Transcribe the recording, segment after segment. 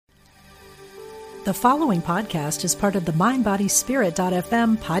The following podcast is part of the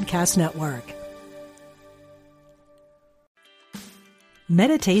MindBodySpirit.fm podcast network.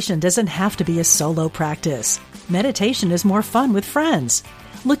 Meditation doesn't have to be a solo practice. Meditation is more fun with friends.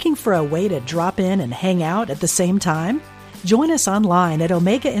 Looking for a way to drop in and hang out at the same time? Join us online at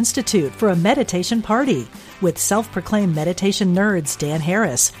Omega Institute for a meditation party with self-proclaimed meditation nerds Dan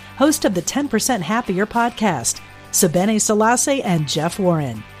Harris, host of the 10% Happier podcast, Sebene Selassie, and Jeff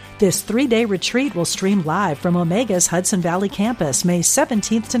Warren. This 3-day retreat will stream live from Omega's Hudson Valley campus May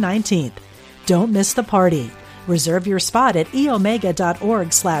 17th to 19th. Don't miss the party. Reserve your spot at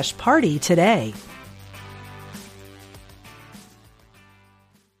eomega.org/party today.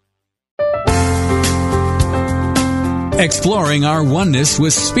 Exploring our oneness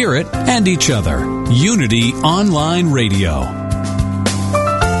with spirit and each other. Unity Online Radio.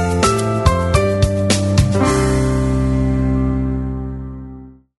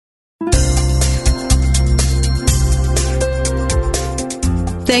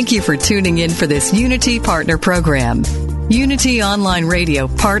 Thank you for tuning in for this Unity Partner Program. Unity Online Radio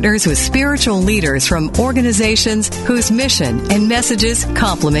partners with spiritual leaders from organizations whose mission and messages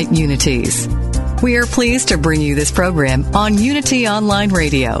complement Unity's. We are pleased to bring you this program on Unity Online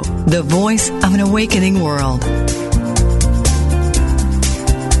Radio, the voice of an awakening world.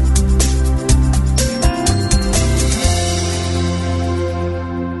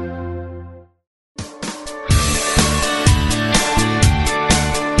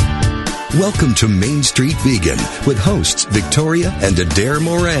 Welcome to Main Street Vegan with hosts Victoria and Adair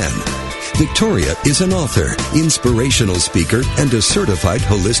Moran. Victoria is an author, inspirational speaker, and a certified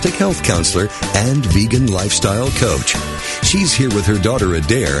holistic health counselor and vegan lifestyle coach. She's here with her daughter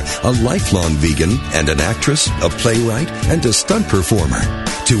Adair, a lifelong vegan and an actress, a playwright, and a stunt performer,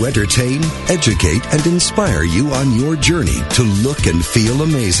 to entertain, educate, and inspire you on your journey to look and feel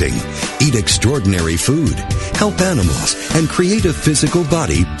amazing, eat extraordinary food, help animals, and create a physical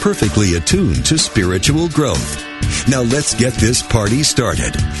body perfectly attuned to spiritual growth. Now let's get this party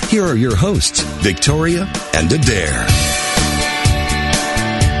started. Here are your hosts, Victoria and Adair.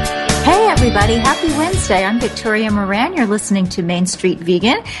 Hey everybody, happy Wednesday. I'm Victoria Moran. You're listening to Main Street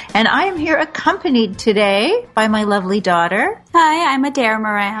Vegan, and I am here accompanied today by my lovely daughter. Hi, I'm Adair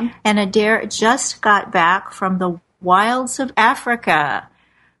Moran. And Adair just got back from the wilds of Africa.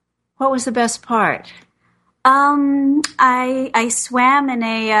 What was the best part? I swam in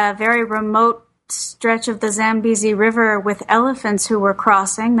a very remote stretch of the Zambezi River with elephants who were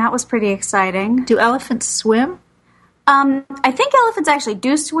crossing. That was pretty exciting. Do elephants swim? I think elephants actually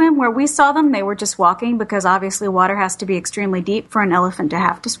do swim. Where we saw them, they were just walking because obviously water has to be extremely deep for an elephant to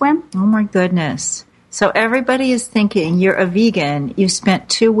have to swim. Oh my goodness. So everybody is thinking you're a vegan. You spent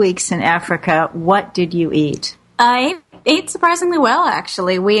 2 weeks in Africa. What did you eat? I ate surprisingly well,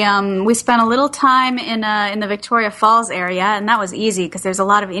 actually. We spent a little time in the Victoria Falls area, and that was easy because there's a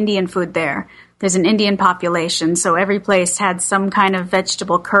lot of Indian food there. There's an Indian population, so every place had some kind of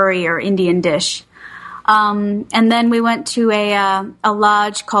vegetable curry or Indian dish. And then we went to a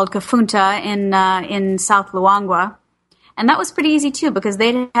lodge called Kafunta in South Luangwa, and that was pretty easy too because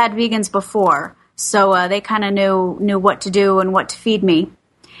they'd had vegans before, so they kind of knew what to do and what to feed me.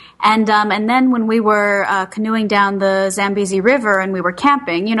 And then when we were canoeing down the Zambezi River and we were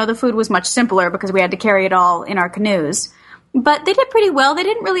camping, the food was much simpler because we had to carry it all in our canoes. But they did pretty well. They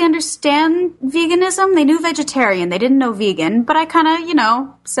didn't really understand veganism. They knew vegetarian. They didn't know vegan. But I kind of,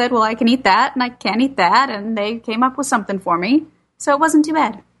 said, well, I can eat that and I can't eat that. And they came up with something for me. So it wasn't too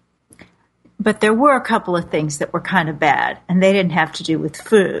bad. But there were a couple of things that were kind of bad, and they didn't have to do with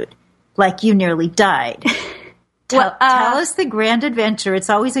food. Like you nearly died. Tell us the grand adventure. It's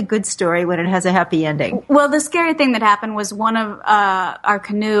always a good story when it has a happy ending. Well, the scary thing that happened was one of our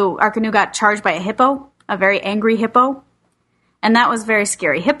canoe got charged by a hippo, a very angry hippo. And that was very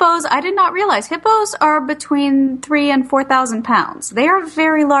scary. Hippos, I did not realize, hippos are between 3,000 and 4,000 pounds. They are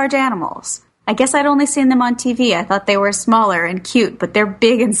very large animals. I guess I'd only seen them on TV. I thought they were smaller and cute, but they're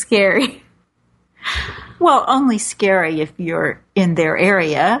big and scary. Well, only scary if you're in their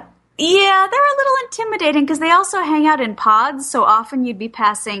area. Yeah, they're a little intimidating because they also hang out in pods, so often you'd be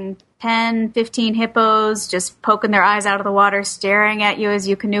passing 10, 15 hippos just poking their eyes out of the water, staring at you as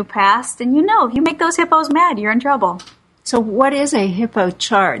you canoe past. And if you make those hippos mad, you're in trouble. So what is a hippo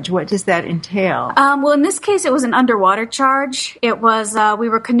charge? What does that entail? Well, in this case, it was an underwater charge. It was, we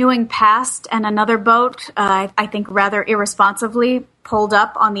were canoeing past and another boat, I think rather irresponsibly, pulled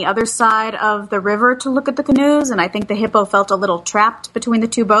up on the other side of the river to look at the canoes. And I think the hippo felt a little trapped between the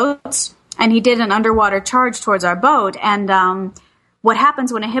two boats. And he did an underwater charge towards our boat. And what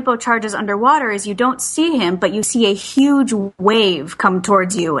happens when a hippo charges underwater is you don't see him, but you see a huge wave come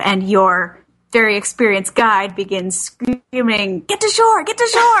towards you and your very experienced guide begins screaming, get to shore,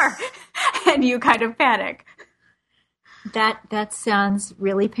 and you kind of panic. That sounds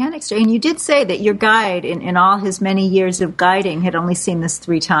really panic-stricken. And you did say that your guide, in all his many years of guiding, had only seen this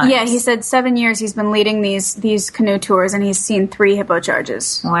 3 times. Yeah, he said 7 years he's been leading these canoe tours, and he's seen 3 hippo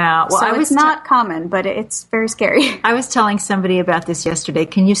charges. Wow. Well, so it's not common, but it's very scary. I was telling somebody about this yesterday.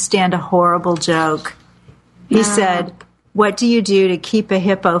 Can you stand a horrible joke? He said, what do you do to keep a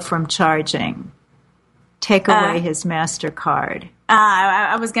hippo from charging? Take away his MasterCard.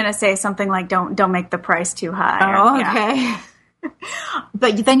 I was going to say something like, don't make the price too high. Oh, okay. Yeah.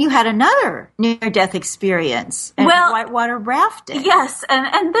 But then you had another near-death experience in whitewater rafting. Yes,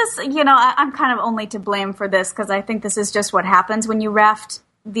 and this, I'm kind of only to blame for this because I think this is just what happens when you raft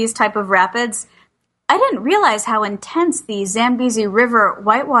these type of rapids. I didn't realize how intense the Zambezi River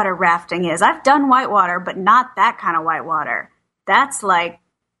whitewater rafting is. I've done whitewater, but not that kind of whitewater. That's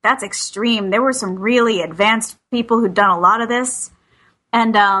extreme. There were some really advanced people who'd done a lot of this.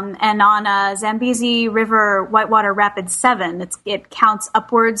 And on Zambezi River Whitewater Rapids 7, it counts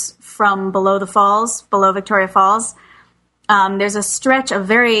upwards from below Victoria Falls. There's a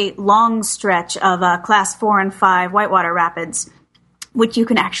very long stretch of class 4 and 5 whitewater rapids, which you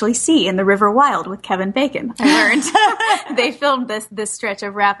can actually see in The River Wild with Kevin Bacon. I learned they filmed this stretch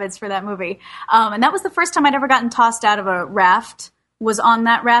of rapids for that movie, and that was the first time I'd ever gotten tossed out of a raft. Was on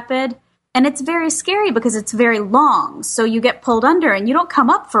that rapid. And it's very scary because it's very long. So you get pulled under and you don't come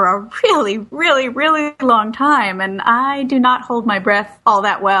up for a really, really, really long time. And I do not hold my breath all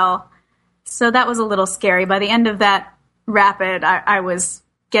that well. So that was a little scary. By the end of that rapid, I was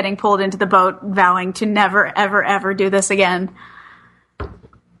getting pulled into the boat, vowing to never, ever, ever do this again.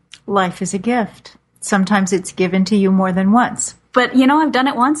 Life is a gift. Sometimes it's given to you more than once. But, I've done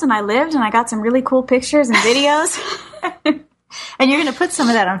it once and I lived and I got some really cool pictures and videos. And you're going to put some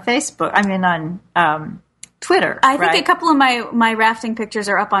of that on Facebook. On Twitter. I think a couple of my rafting pictures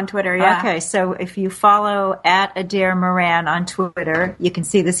are up on Twitter. Yeah. Okay, so if you follow @Adair Moran on Twitter, you can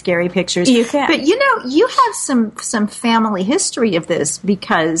see the scary pictures. You can. But you have some family history of this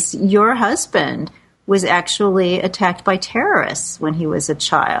because your husband was actually attacked by terrorists when he was a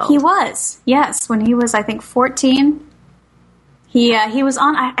child. He was, yes, when he was I think 14. He was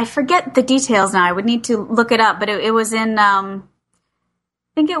on, I forget the details now, I would need to look it up, but it was in, I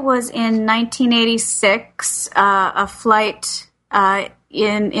think it was in 1986, a flight,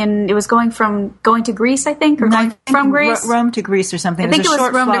 it was going to Greece, I think, or going from Greece. Rome to Greece or something. I think it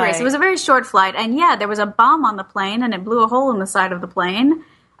was Rome to Greece. It was a very short flight, and there was a bomb on the plane, and it blew a hole in the side of the plane,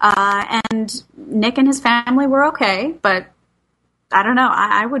 and Nick and his family were okay, but I don't know.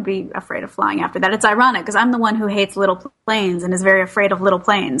 I would be afraid of flying after that. It's ironic because I'm the one who hates little planes and is very afraid of little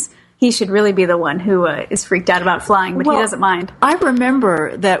planes. He should really be the one who is freaked out about flying, but he doesn't mind. I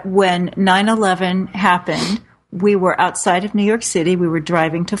remember that when 9/11 happened, we were outside of New York City. We were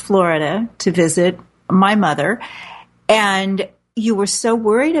driving to Florida to visit my mother, and you were so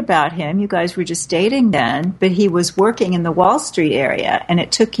worried about him. You guys were just dating then, but he was working in the Wall Street area, and it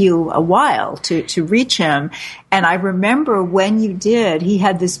took you a while to reach him. And I remember when you did, he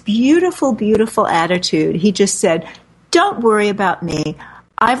had this beautiful, beautiful attitude. He just said, "Don't worry about me.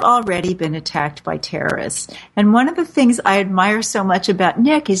 I've already been attacked by terrorists." And one of the things I admire so much about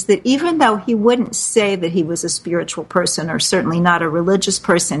Nick is that even though he wouldn't say that he was a spiritual person or certainly not a religious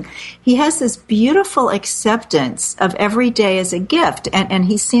person, he has this beautiful acceptance of every day as a gift. And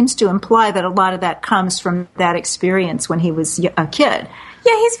he seems to imply that a lot of that comes from that experience when he was a kid.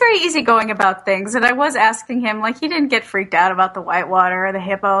 Yeah, he's very easygoing about things. And I was asking him, he didn't get freaked out about the whitewater or the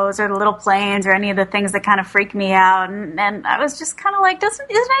hippos or the little planes or any of the things that kind of freak me out. And I was just kind of like, isn't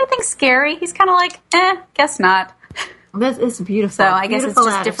anything scary? He's kind of like, guess not. This is beautiful. So I guess it's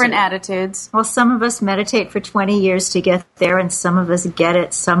just different attitudes. Well, some of us meditate for 20 years to get there, and some of us get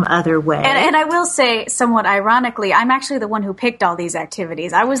it some other way. And I will say, somewhat ironically, I'm actually the one who picked all these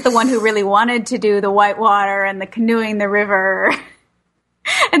activities. I was the one who really wanted to do the whitewater and the canoeing the river.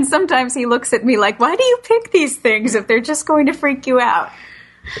 And sometimes he looks at me like, why do you pick these things if they're just going to freak you out?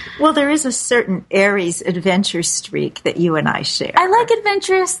 Well, there is a certain Aries adventure streak that you and I share. I like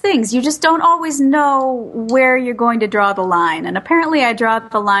adventurous things. You just don't always know where you're going to draw the line. And apparently I draw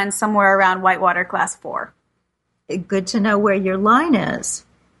the line somewhere around whitewater class 4. Good to know where your line is.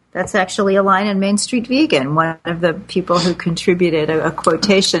 That's actually a line in Main Street Vegan. One of the people who contributed a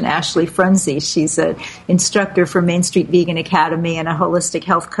quotation, Ashley Frunze, she's an instructor for Main Street Vegan Academy and a holistic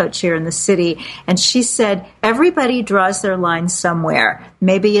health coach here in the city. And she said, everybody draws their line somewhere.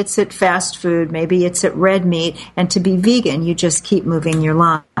 Maybe it's at fast food, maybe it's at red meat. And to be vegan, you just keep moving your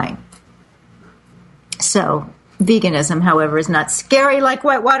line. So Veganism, however, is not scary like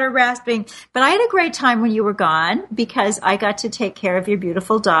whitewater rafting. But I had a great time when you were gone because I got to take care of your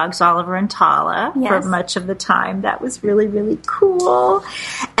beautiful dogs, Oliver and Tala, for much of the time. That was really, really cool.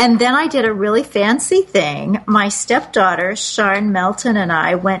 And then I did a really fancy thing. My stepdaughter, Sharn Melton, and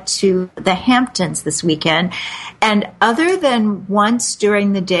I went to the Hamptons this weekend. And other than once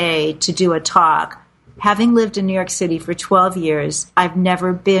during the day to do a talk, having lived in New York City for 12 years, I've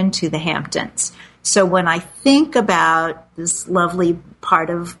never been to the Hamptons. So when I think about this lovely part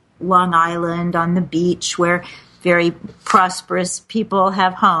of Long Island on the beach where very prosperous people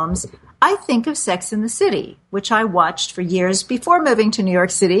have homes, I think of Sex and the City, which I watched for years before moving to New York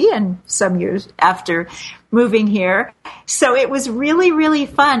City and some years after moving here. So it was really, really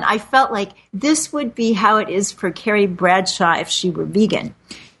fun. I felt like this would be how it is for Carrie Bradshaw if she were vegan.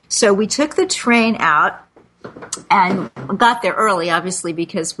 So we took the train out and got there early, obviously,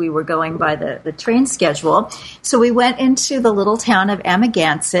 because we were going by the train schedule. So we went into the little town of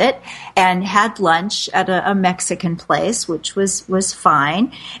Amagansett and had lunch at a Mexican place, which was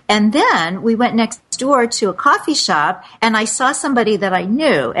fine. And then we went next door to a coffee shop, and I saw somebody that I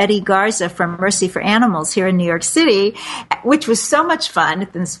knew, Eddie Garza from Mercy for Animals here in New York City, which was so much fun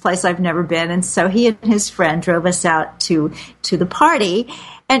at this place I've never been. And so he and his friend drove us out to the party.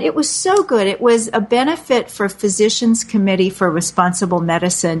 And it was so good. It was a benefit for Physicians Committee for Responsible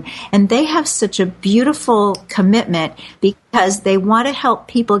Medicine. And they have such a beautiful commitment because they want to help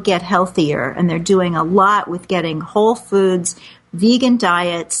people get healthier. And they're doing a lot with getting whole foods, vegan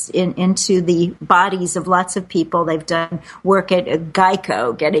diets into the bodies of lots of people. They've done work at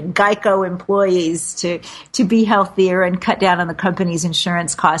Geico, getting Geico employees to be healthier and cut down on the company's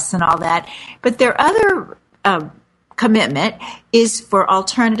insurance costs and all that. But their other commitment is for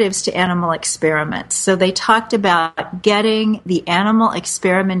alternatives to animal experiments. So they talked about getting the animal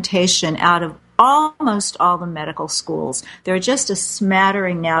experimentation out of almost all the medical schools. There are just a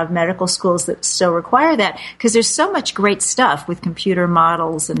smattering now of medical schools that still require that because there's so much great stuff with computer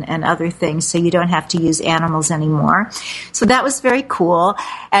models and other things, so you don't have to use animals anymore. So that was very cool.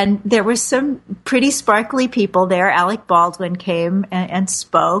 And there were some pretty sparkly people there. Alec Baldwin came and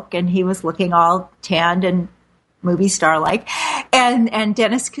spoke, and he was looking all tanned and movie star-like, and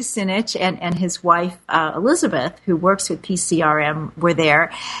Dennis Kucinich and his wife, Elizabeth, who works with PCRM, were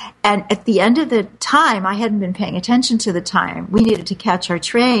there. And at the end of the time, I hadn't been paying attention to the time. We needed to catch our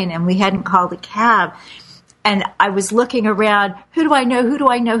train, and we hadn't called a cab. And I was looking around, who do I know? Who do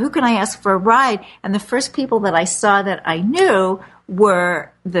I know? Who can I ask for a ride? And the first people that I saw that I knew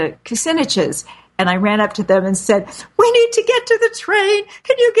were the Kuciniches. And I ran up to them and said, "We need to get to the train.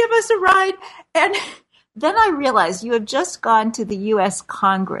 Can you give us a ride?" And then I realized you have just gone to the U.S.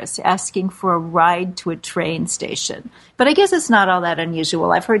 Congress asking for a ride to a train station. But I guess it's not all that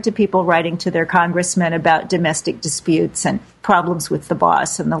unusual. I've heard to people writing to their congressmen about domestic disputes and problems with the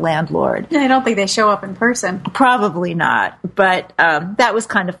boss and the landlord. I don't think they show up in person. Probably not. But that was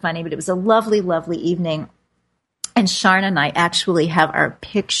kind of funny. But it was a lovely, lovely evening. And Sharn and I actually have our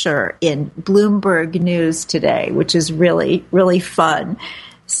picture in Bloomberg News today, which is really, really fun.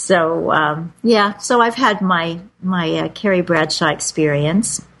 So, so I've had my Carrie Bradshaw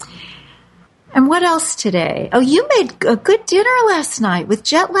experience. And what else today? Oh, you made a good dinner last night with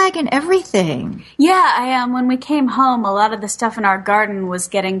jet lag and everything. Yeah, when we came home, a lot of the stuff in our garden was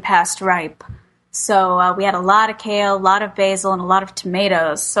getting past ripe. So we had a lot of kale, a lot of basil, and a lot of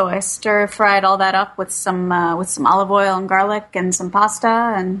tomatoes. So I stir-fried all that up with some olive oil and garlic and some pasta,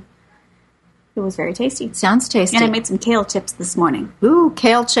 and it was very tasty. Sounds tasty. And I made some kale chips this morning. Ooh,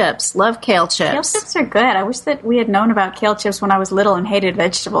 kale chips. Love kale chips. Kale chips are good. I wish that we had known about kale chips when I was little and hated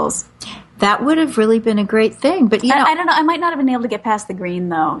vegetables. That would have really been a great thing. But I don't know. I might not have been able to get past the green,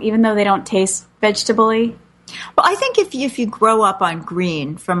 though, even though they don't taste vegetable-y. Well, I think if you grow up on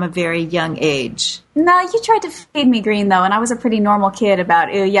green from a very young age. No, you tried to feed me green, though, and I was a pretty normal kid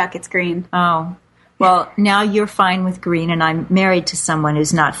about, ew, yuck, it's green. Oh. Well, now you're fine with green, and I'm married to someone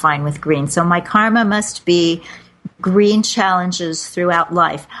who's not fine with green. So my karma must be green challenges throughout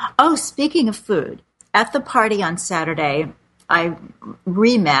life. Oh, speaking of food, at the party on Saturday, I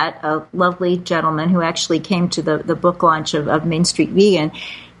re-met a lovely gentleman who actually came to the book launch of Main Street Vegan.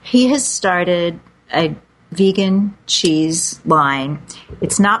 He has started a vegan cheese line.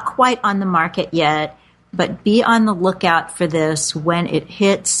 It's not quite on the market yet, but be on the lookout for this when it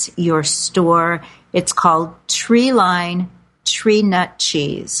hits your store. It's called Treeline Tree Nut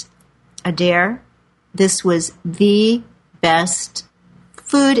Cheese. Adair, this was the best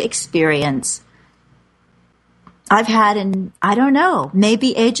food experience I've had in, I don't know,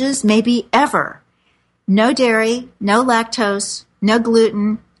 maybe ages, maybe ever. No dairy, no lactose, no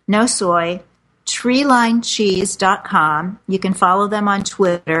gluten, no soy, treelinecheese.com. You can follow them on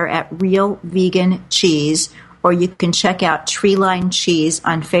Twitter at Real Vegan Cheese, or you can check out Treeline Cheese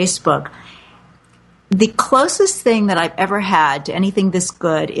on Facebook. The closest thing that I've ever had to anything this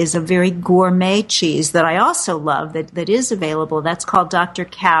good is a very gourmet cheese that I also love that is available. That's called Dr.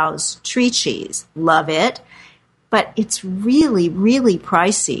 Cow's Tree Cheese. Love it. But it's really, really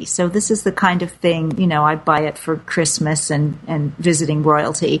pricey. So this is the kind of thing, I buy it for Christmas and visiting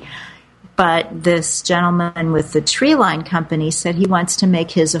royalty. But this gentleman with the Treeline Company said he wants to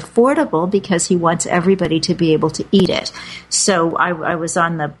make his affordable because he wants everybody to be able to eat it. So I was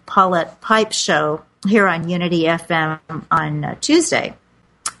on the Paulette Pipe show here on Unity FM on Tuesday.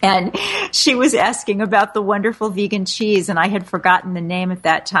 And she was asking about the wonderful vegan cheese, and I had forgotten the name at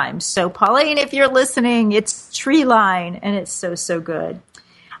that time. So, Pauline, if you're listening, it's Treeline, and it's so, so good.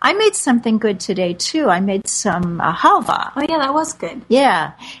 I made something good today, too. I made some halva. Oh, yeah, that was good.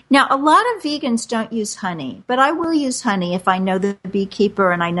 Yeah. Now, a lot of vegans don't use honey, but I will use honey if I know the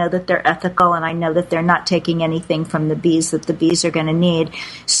beekeeper and I know that they're ethical and I know that they're not taking anything from the bees that the bees are going to need.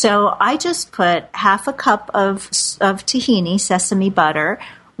 So I just put half a cup of tahini, sesame butter,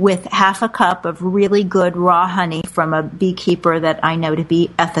 with half a cup of really good raw honey from a beekeeper that I know to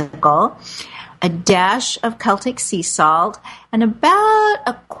be ethical, a dash of Celtic sea salt, and about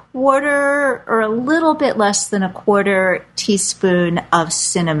a quarter or a little bit less than a quarter teaspoon of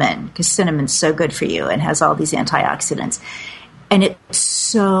cinnamon, because cinnamon's so good for you and has all these antioxidants. And it's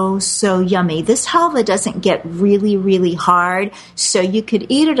so, so yummy. This halva doesn't get really, really hard, so you could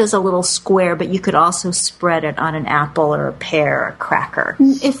eat it as a little square, but you could also spread it on an apple or a pear or a cracker.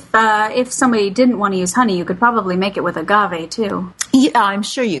 If somebody didn't want to use honey, you could probably make it with agave, too. Yeah, I'm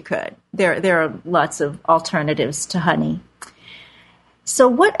sure you could. There are lots of alternatives to honey. So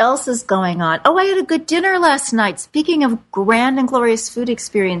what else is going on? Oh, I had a good dinner last night. Speaking of grand and glorious food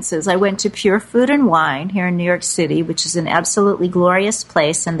experiences, I went to Pure Food and Wine here in New York City, which is an absolutely glorious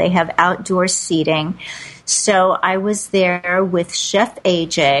place, and they have outdoor seating. So I was there with Chef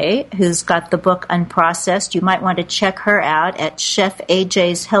AJ, who's got the book Unprocessed. You might want to check her out at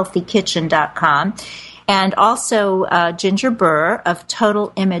chefajshealthykitchen.com. And also Ginger Burr of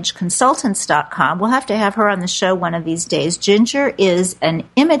TotalImageConsultants.com. We'll have to have her on the show one of these days. Ginger is an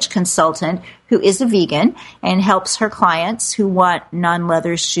image consultant who is a vegan and helps her clients who want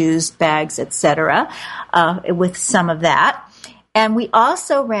non-leather shoes, bags, etc., with some of that. And we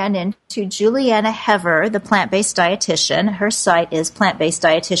also ran into Juliana Hever, the plant-based dietitian. Her site is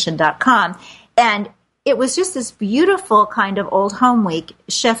plantbaseddietitian.com. And it was just this beautiful kind of old home week.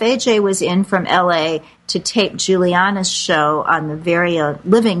 Chef AJ was in from LA to tape Juliana's show on the Varia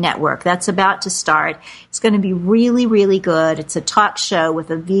Living Network. That's about to start. It's going to be really, really good. It's a talk show with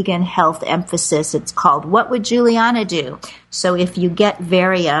a vegan health emphasis. It's called What Would Juliana Do? So if you get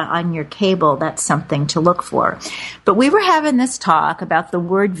Varia on your cable, that's something to look for. But we were having this talk about the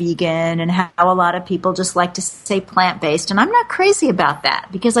word vegan and how a lot of people just like to say plant-based. And I'm not crazy about that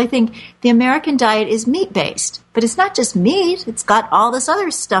because I think the American diet is meat-based. But it's not just meat. It's got all this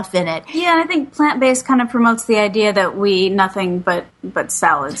other stuff in it. Yeah, and I think plant-based kind of promotes the idea that we eat nothing but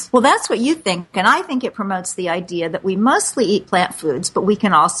salads. Well, that's what you think. And I think it promotes the idea that we mostly eat plant foods, but we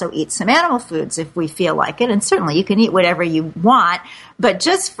can also eat some animal foods if we feel like it. And certainly you can eat whatever you want. But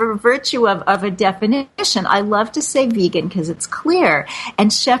just for virtue of a definition, I love to say vegan because it's clear.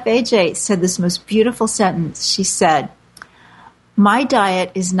 And Chef AJ said this most beautiful sentence. She said, "My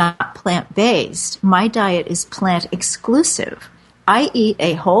diet is not plant-based. My diet is plant-exclusive. I eat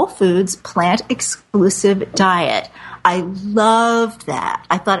a whole foods, plant-exclusive diet." I loved that.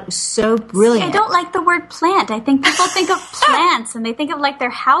 I thought it was so brilliant. See, I don't like the word plant. I think people think of plants and they think of like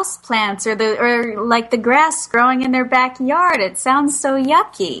their house plants or like the grass growing in their backyard. It sounds so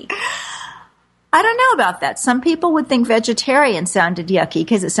yucky. I don't know about that. Some people would think vegetarian sounded yucky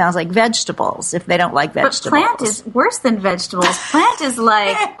because it sounds like vegetables if they don't like vegetables. But plant is worse than vegetables. Plant is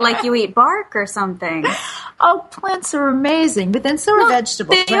like you eat bark or something. Oh, plants are amazing, but then so are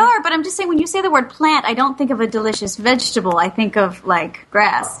vegetables. They are, but I'm just saying when you say the word plant, I don't think of a delicious vegetable. I think of like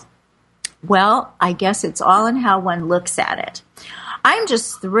grass. Well, I guess it's all in how one looks at it. I'm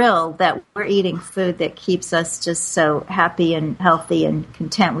just thrilled that we're eating food that keeps us just so happy and healthy and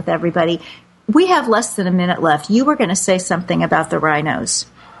content with everybody. We have less than a minute left. You were going to say something about the rhinos.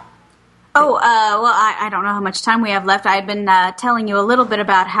 Oh, well, I don't know how much time we have left. I've been telling you a little bit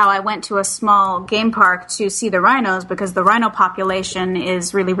about how I went to a small game park to see the rhinos because the rhino population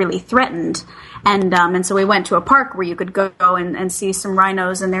is really, really threatened. And so we went to a park where you could go and see some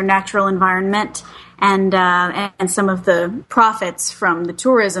rhinos in their natural environment. And some of the profits from the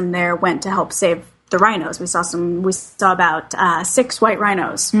tourism there went to help save the rhinos. We saw about 6 white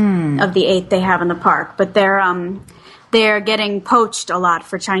rhinos of the 8 they have in the park, but they're getting poached a lot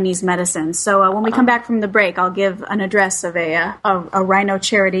for Chinese medicine. So when we come back from the break, I'll give an address of a rhino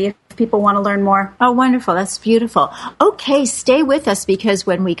charity if people want to learn more. Oh, wonderful. That's beautiful. Okay, stay with us because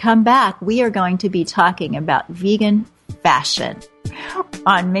when we come back, we are going to be talking about vegan fashion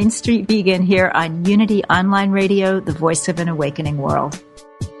on Main Street Vegan here on Unity Online Radio, the voice of an awakening world.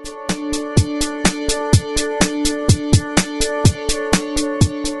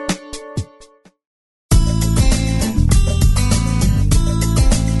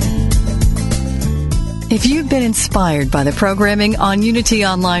 If you've been inspired by the programming on Unity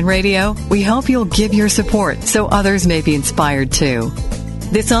Online Radio, we hope you'll give your support so others may be inspired too.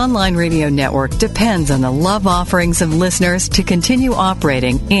 This online radio network depends on the love offerings of listeners to continue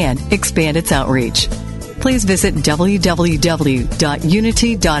operating and expand its outreach. Please visit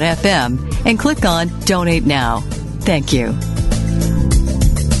www.unity.fm and click on Donate Now. Thank you.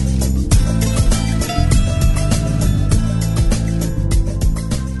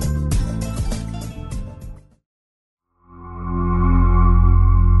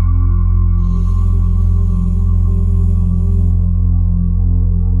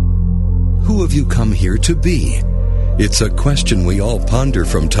 Who have you come here to be? It's a question we all ponder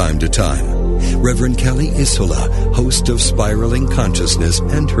from time to time. Reverend Kelly Isola, host of Spiraling Consciousness,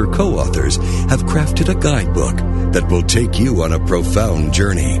 and her co-authors have crafted a guidebook that will take you on a profound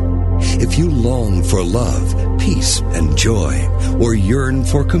journey. If you long for love, peace, and joy, or yearn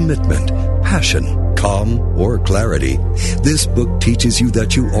for commitment, passion, calm, or clarity, this book teaches you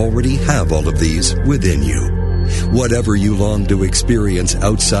that you already have all of these within you. Whatever you long to experience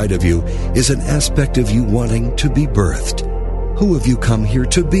outside of you is an aspect of you wanting to be birthed. Who have you come here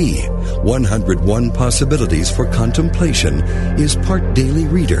to be? 101 Possibilities for Contemplation is part daily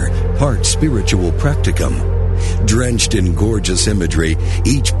reader, part spiritual practicum. Drenched in gorgeous imagery,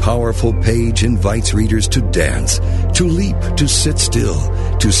 each powerful page invites readers to dance, to leap, to sit still,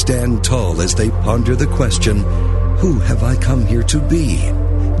 to stand tall as they ponder the question, who have I come here to be?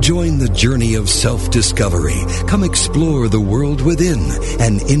 Join the journey of self-discovery. Come explore the world within,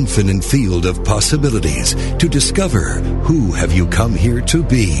 an infinite field of possibilities to discover who have you come here to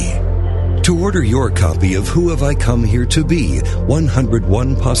be. To order your copy of Who Have I Come Here to Be?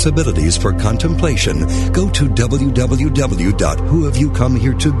 101 Possibilities for Contemplation, go to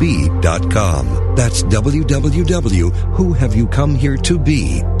www.whohaveyoucomeheretobe.com. That's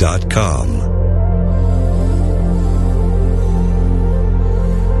www.whohaveyoucomeheretobe.com.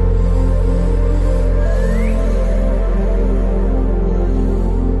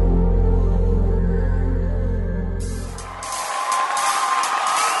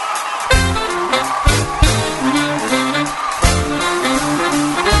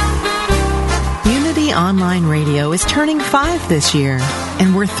 Online Radio is turning 5 this year,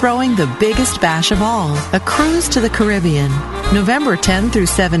 and we're throwing the biggest bash of all, a cruise to the Caribbean, November 10 through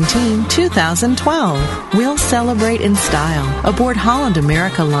 17, 2012. We'll celebrate in style aboard Holland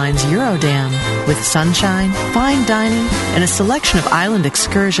America Line's Eurodam with sunshine, fine dining, and a selection of island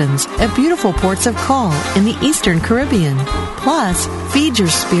excursions at beautiful ports of call in the Eastern Caribbean. Plus, feed your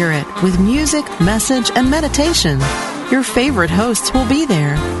spirit with music, message, and meditation. Your favorite hosts will be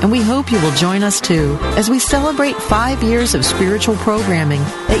there, and we hope you will join us too as we celebrate 5 years of spiritual programming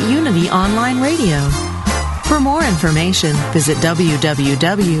at Unity Online Radio. For more information, visit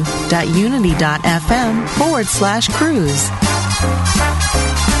www.unity.fm/cruise.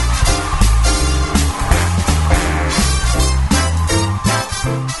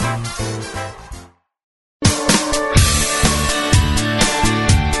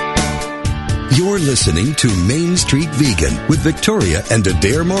 You're listening to Main Street Vegan with Victoria and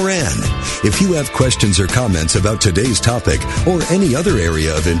Adair Moran. If you have questions or comments about today's topic or any other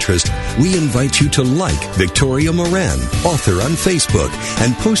area of interest, we invite you to like Victoria Moran, author on Facebook,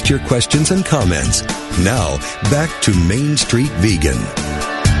 and post your questions and comments. Now, back to Main Street Vegan.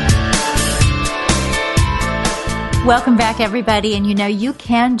 Welcome back, everybody. And you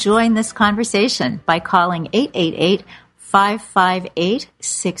can join this conversation by calling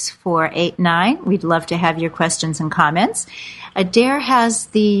 888-558-6489. We'd love to have your questions and comments. Adair has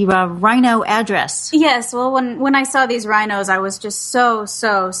the rhino address. Yes, well, when I saw these rhinos, I was just so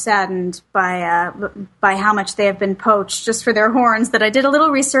saddened by how much they have been poached just for their horns that I did a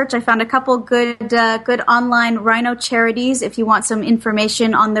little research. I found a couple good online rhino charities if you want some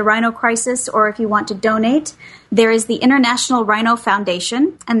information on the rhino crisis or if you want to donate. There is the International Rhino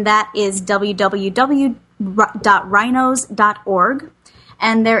Foundation, and that is www.rhinos.org,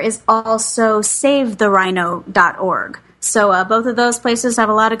 and there is also SaveTheRhino.org. So both of those places have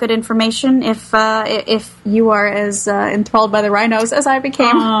a lot of good information if you are as enthralled by the rhinos as I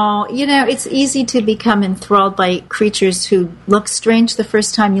became. Oh, it's easy to become enthralled by creatures who look strange the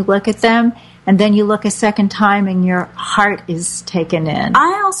first time you look at them, and then you look a second time and your heart is taken in.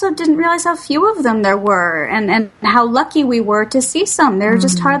 I also didn't realize how few of them there were and how lucky we were to see some. There are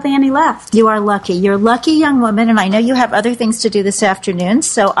just hardly any left. You are lucky. You're a lucky young woman, and I know you have other things to do this afternoon,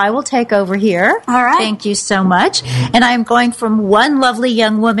 so I will take over here. All right. Thank you so much. And I am going from one lovely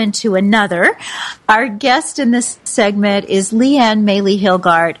young woman to another. Our guest in this segment is Leanne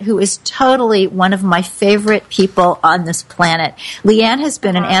Maley-Hilgard, who is totally one of my favorite people on this planet. Leanne has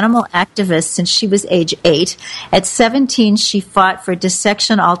been an animal activist since she was age 8. At 17, she fought for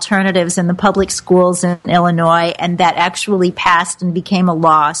dissection alternatives in the public schools in Illinois, and that actually passed and became a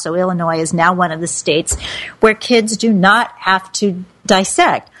law. So Illinois is now one of the states where kids do not have to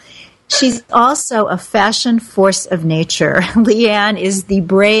dissect. She's also a fashion force of nature. Leanne is the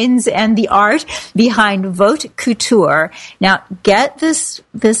brains and the art behind Vote Couture. Now, get this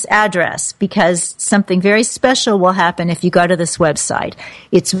address, because something very special will happen if you go to this website.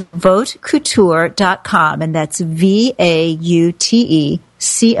 It's votecouture.com, and that's VAUTECOUTURE.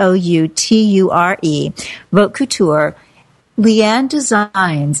 Vote Couture. Leanne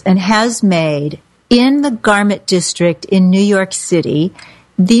designs and has made in the Garment District in New York City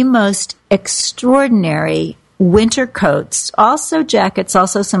the most extraordinary winter coats, also jackets,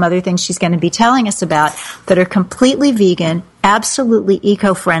 also some other things she's going to be telling us about that are completely vegan, absolutely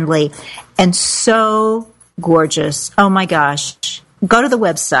eco-friendly, and so gorgeous. Oh my gosh. Go to the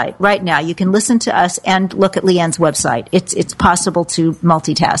website right now. You can listen to us and look at Leanne's website. It's possible to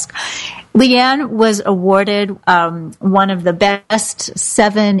multitask. Leanne was awarded one of the best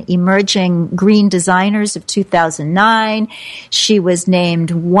 7 emerging green designers of 2009. She was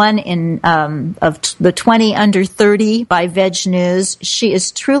named one of the 20 under 30 by Veg News. She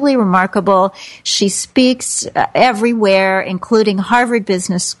is truly remarkable. She speaks everywhere, including Harvard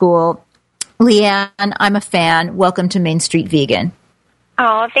Business School. Leanne, I'm a fan. Welcome to Main Street Vegan.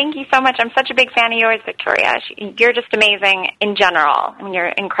 Oh, thank you so much. I'm such a big fan of yours, Victoria. You're just amazing in general. I mean, you're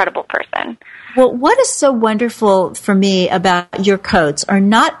an incredible person. Well, what is so wonderful for me about your coats are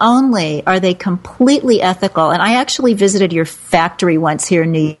not only are they completely ethical, and I actually visited your factory once here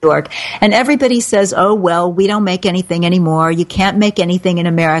in New York, and everybody says, oh, well, we don't make anything anymore. You can't make anything in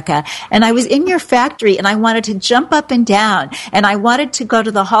America. And I was in your factory, and I wanted to jump up and down, and I wanted to go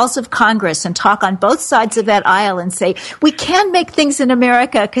to the halls of Congress and talk on both sides of that aisle and say, we can make things in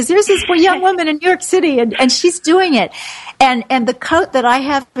America, because there's this young woman in New York City, and she's doing it. And the coat that I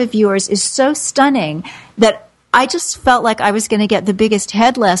have of yours is so stunning that I just felt like I was going to get the biggest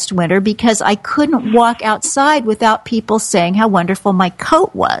head last winter because I couldn't walk outside without people saying how wonderful my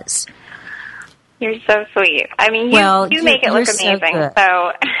coat was. You're so sweet. I mean, you make it look amazing.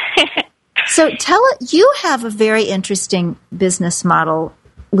 So tell it, you have a very interesting business model,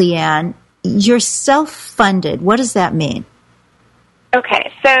 Leanne. You're self-funded. What does that mean?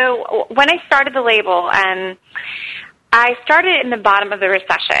 Okay, so when I started the label, I started in the bottom of the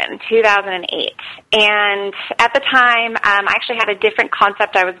recession, 2008, and at the time, I actually had a different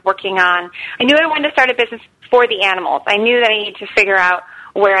concept I was working on. I knew I wanted to start a business for the animals. I knew that I needed to figure out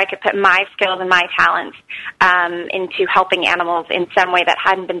where I could put my skills and my talents into helping animals in some way that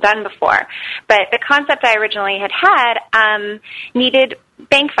hadn't been done before. But the concept I originally had needed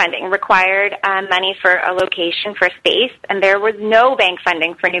bank funding, required money for a location, for a space, and there was no bank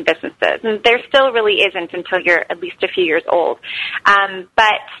funding for new businesses. And there still really isn't until you're at least a few years old.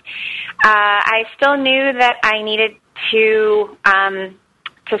 But I still knew that I needed to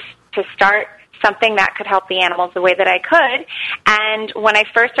start something that could help the animals the way that I could. And when I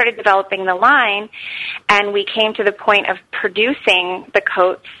first started developing the line and we came to the point of producing the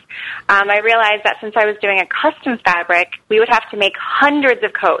coats, I realized that since I was doing a custom fabric, we would have to make hundreds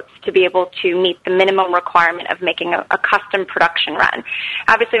of coats to be able to meet the minimum requirement of making a custom production run.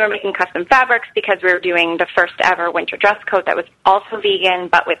 Obviously, we're making custom fabrics because we were doing the first ever winter dress coat that was also vegan,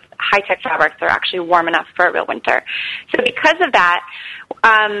 but with high-tech fabrics that are actually warm enough for a real winter. So because of that,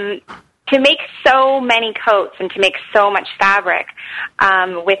 to make so many coats and to make so much fabric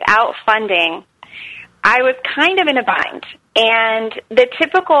without funding, I was kind of in a bind. And the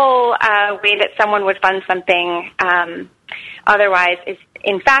typical way that someone would fund something otherwise is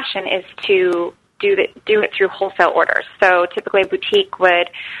in fashion is to do it through wholesale orders. So typically a boutique would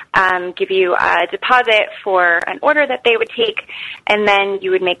give you a deposit for an order that they would take, and then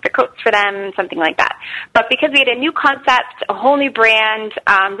you would make the coats for them, something like that. But because we had a new concept, a whole new brand,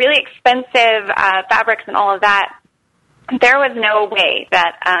 really expensive fabrics and all of that, there was no way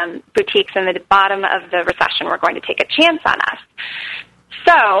that boutiques in the bottom of the recession were going to take a chance on us.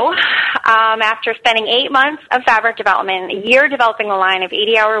 So after spending 8 months of fabric development, a year developing a line of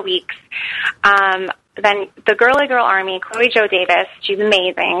 80-hour weeks, then the Girly Girl Army, Chloe Jo Davis, she's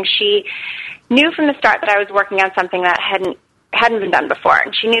amazing. She knew from the start that I was working on something that hadn't been done before,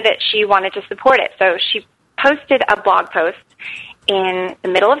 and she knew that she wanted to support it. So she posted a blog post in the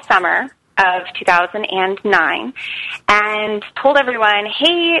middle of summer of 2009 and told everyone,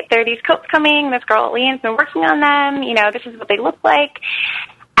 hey, there are these coats coming. This girl Leanne's been working on them. You know, this is what they look like.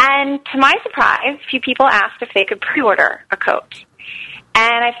 And to my surprise, a few people asked if they could pre-order a coat.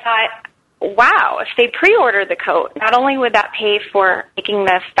 And I thought, wow, if they pre-order the coat, not only would that pay for making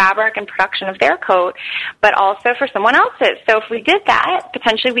the fabric and production of their coat, but also for someone else's. So if we did that,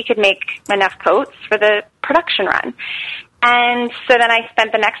 potentially we could make enough coats for the production run. And so then I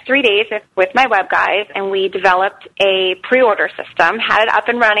spent the next 3 days with my web guys, and we developed a pre-order system, had it up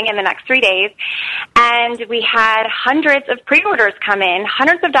and running in the next 3 days, and we had hundreds of pre-orders come in,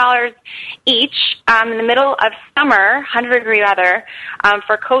 hundreds of dollars each in the middle of summer, 100-degree weather,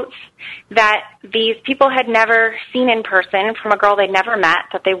 for coats that these people had never seen in person from a girl they'd never met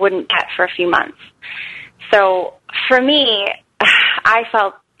that they wouldn't get for a few months. So for me, I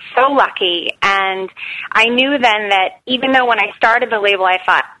felt so lucky, and I knew then that even though when I started the label I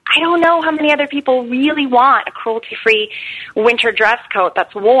thought, I don't know how many other people really want a cruelty-free winter dress coat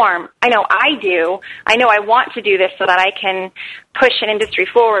that's warm. I know I do. I know I want to do this so that I can push an industry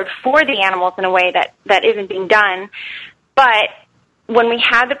forward for the animals in a way that isn't being done. But when we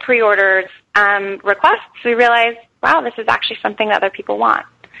had the pre-orders requests, we realized, wow, this is actually something that other people want.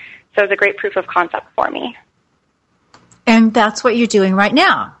 So it was a great proof of concept for me. And that's what you're doing right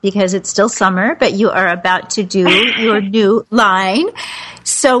now, because it's still summer, but you are about to do your new line.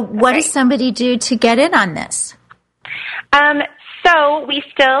 So what does somebody do to get in on this? So we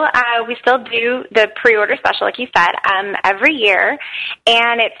still do the pre-order special, like you said, every year,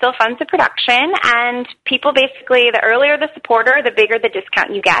 and it still funds the production. And people basically, the earlier the supporter, the bigger the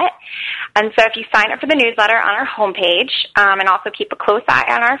discount you get. And so if you sign up for the newsletter on our homepage, and also keep a close eye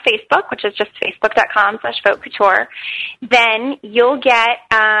on our Facebook, which is just facebook.com/VoteCouture, then you'll get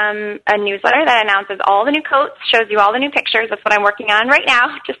a newsletter that announces all the new coats, shows you all the new pictures. That's what I'm working on right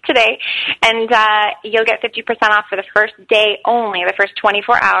now, just today. And you'll get 50% off for the first day only, the first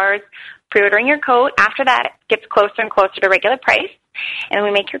 24 hours, pre-ordering your coat. After that, it gets closer and closer to regular price, and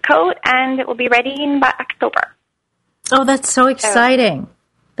we make your coat, and it will be ready in October. Oh, that's so exciting.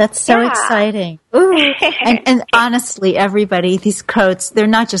 That's so exciting. Ooh. And honestly, everybody, these coats, they're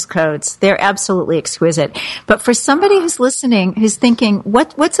not just coats. They're absolutely exquisite. But for somebody who's listening, who's thinking,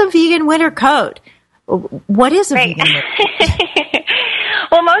 what's a vegan winter coat? What is a vegan winter coat?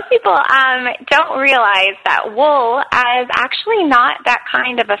 Well, most people don't realize that wool is actually not that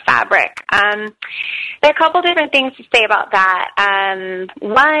kind of a fabric. There are a couple different things to say about that.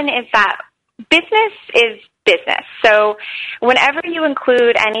 One is that business is business. So whenever you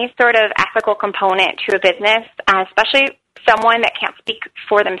include any sort of ethical component to a business, especially someone that can't speak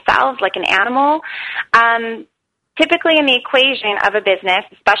for themselves, like an animal, typically in the equation of a business,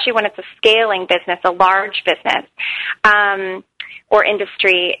 especially when it's a scaling business, a large business, or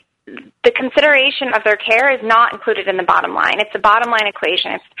industry, the consideration of their care is not included in the bottom line. It's a bottom line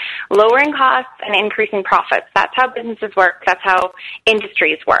equation. It's lowering costs and increasing profits. That's how businesses work. That's how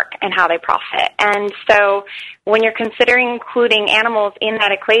industries work and how they profit. And so when you're considering including animals in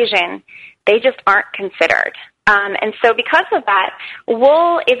that equation, they just aren't considered. And so because of that,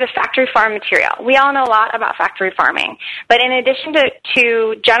 wool is a factory farm material. We all know a lot about factory farming. But in addition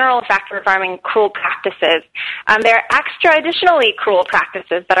to general factory farming cruel practices, there are extra additionally cruel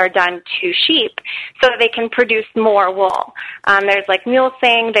practices that are done to sheep so that they can produce more wool. There's like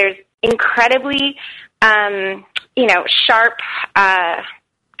mulesing. There's incredibly, sharp, I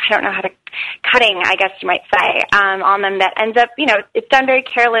don't know how to, cutting, I guess you might say, on them that ends up, it's done very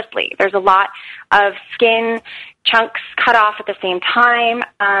carelessly. There's a lot of skin chunks cut off at the same time.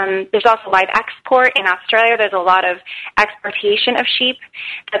 There's also live export. In Australia, there's a lot of exportation of sheep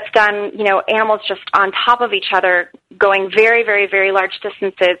that's done, animals just on top of each other going very, very, very large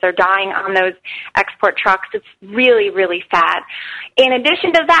distances. They're dying on those export trucks. It's really, really sad. In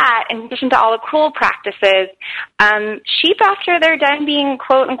addition to that, in addition to all the cruel practices, sheep, after they're done being,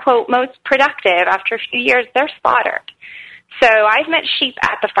 quote-unquote, most productive, after a few years, they're slaughtered. So I've met sheep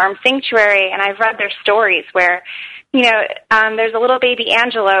at the farm sanctuary, and I've read their stories where, there's a little baby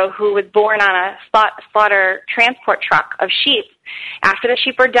Angelo who was born on a slaughter transport truck of sheep. After the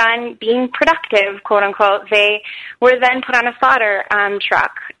sheep were done being productive, quote-unquote, they were then put on a slaughter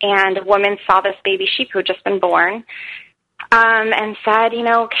truck, and a woman saw this baby sheep who had just been born, and said,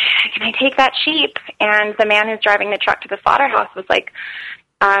 can I take that sheep? And the man who's driving the truck to the slaughterhouse was like,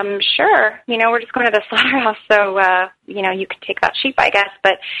 sure, we're just going to the slaughterhouse, so, you could take that sheep, I guess.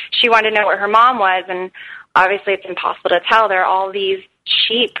 But she wanted to know where her mom was, and obviously it's impossible to tell. There are all these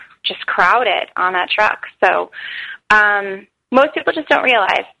sheep just crowded on that truck. So most people just don't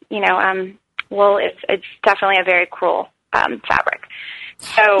realize, wool it's definitely a very cruel fabric.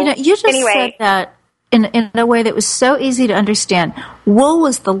 So you just said that in a way that was so easy to understand. Wool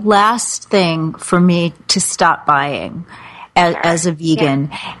was the last thing for me to stop buying as a vegan.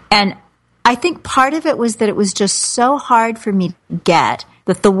 Yeah. And I think part of it was that it was just so hard for me to get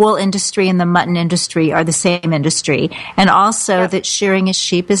that the wool industry and the mutton industry are the same industry, and also that shearing a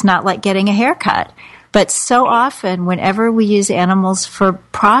sheep is not like getting a haircut. But so often, whenever we use animals for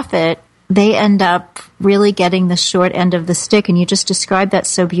profit, they end up really getting the short end of the stick, and you just described that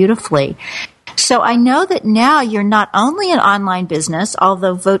so beautifully. So I know that now you're not only an online business,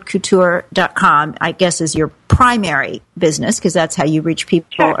 although VoteCouture.com, I guess, is your primary business because that's how you reach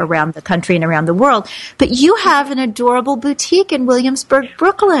people around the country and around the world, but you have an adorable boutique in Williamsburg,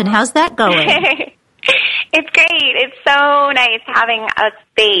 Brooklyn. How's that going? It's great. It's so nice having a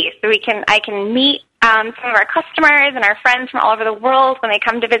space. I can meet some of our customers and our friends from all over the world. When they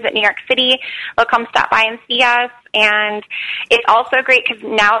come to visit New York City, they'll come stop by and see us. And it's also great because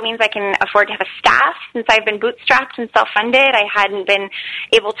now it means I can afford to have a staff. Since I've been bootstrapped and self-funded, I hadn't been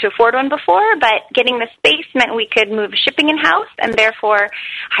able to afford one before, but getting the space meant we could move shipping in-house and therefore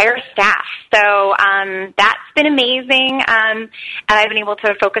hire a staff. So that's been amazing, and I've been able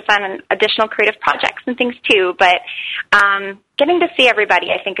to focus on additional creative projects and things too. But getting to see everybody,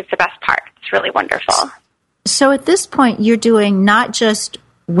 I think, is the best part. It's really wonderful. So at this point, you're doing not just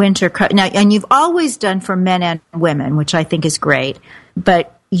winter coat now, and you've always done for men and women, which I think is great,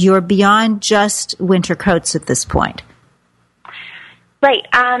 but you're beyond just winter coats at this point. Right.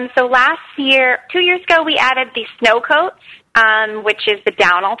 So 2 years ago, we added the snow coats, which is the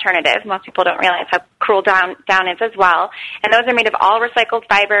down alternative. Most people don't realize how cruel down is as well. And those are made of all recycled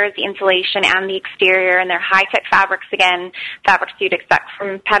fibers, the insulation and the exterior, and they're high-tech fabrics again, fabrics you'd expect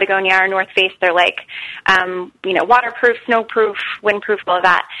from Patagonia or North Face. They're like, waterproof, snowproof, windproof, all of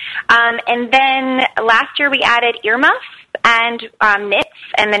that. And then last year we added earmuffs and knits,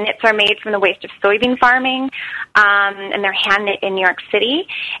 and the knits are made from the waste of soybean farming, and they're hand knit in New York City.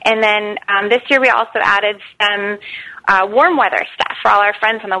 And then this year we also added some warm weather stuff for all our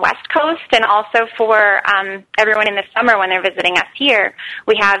friends on the West Coast, and also for everyone in the summer when they're visiting us here.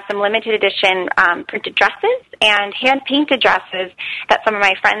 We have some limited edition printed dresses and hand-painted dresses that some of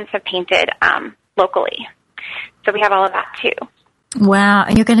my friends have painted locally. So we have all of that too. Wow,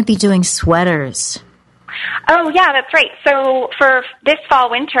 and you're going to be doing sweaters. Oh, yeah, that's right. So for this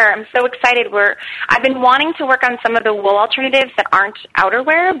fall, winter, I'm so excited. I've been wanting to work on some of the wool alternatives that aren't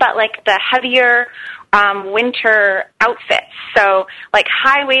outerwear, but like the heavier winter outfits. So like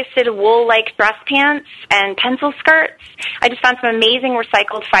high-waisted wool-like dress pants and pencil skirts. I just found some amazing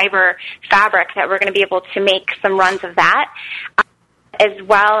recycled fiber fabric that we're going to be able to make some runs of that, as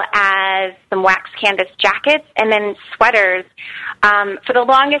well as some wax canvas jackets, and then sweaters. For the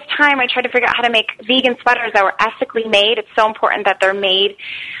longest time, I tried to figure out how to make vegan sweaters that were ethically made. It's so important that they're made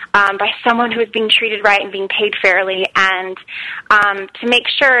by someone who is being treated right and being paid fairly. And to make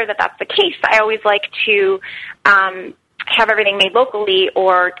sure that that's the case, I always like to have everything made locally,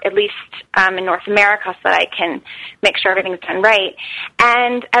 or at least in North America, so that I can make sure everything's done right.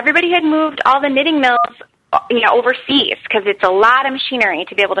 And everybody had moved all the knitting mills overseas, because it's a lot of machinery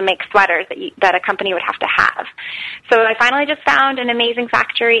to be able to make sweaters that a company would have to have. So I finally just found an amazing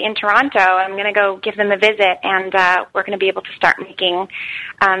factory in Toronto. I'm going to go give them a visit, and we're going to be able to start making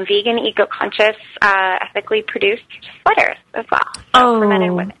vegan, eco-conscious, ethically produced sweaters as well. So for men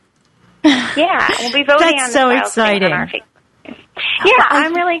and women. Yeah, we'll be voting on the so exciting. On our Facebook. Yeah,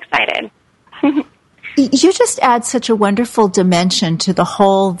 I'm really excited. You just add such a wonderful dimension to the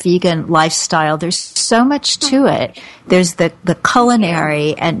whole vegan lifestyle. There's so much to it. There's the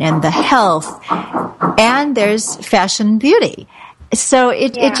culinary and the health, and there's fashion and beauty. So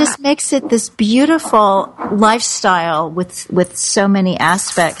it just makes it this beautiful lifestyle with so many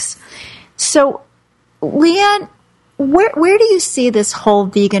aspects. So, Leanne, where do you see this whole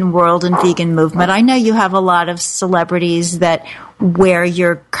vegan world and vegan movement? I know you have a lot of celebrities that wear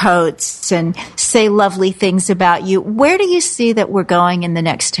your coats and say lovely things about you. Where do you see that we're going in the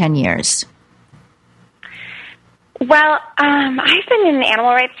next 10 years? Well, I've been in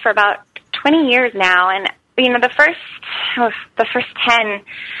animal rights for about 20 years now, and the first 10,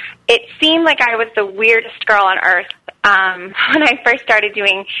 it seemed like I was the weirdest girl on earth when I first started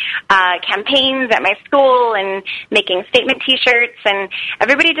doing campaigns at my school and making statement T-shirts, and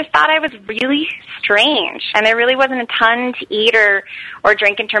everybody just thought I was really strange, and there really wasn't a ton to eat or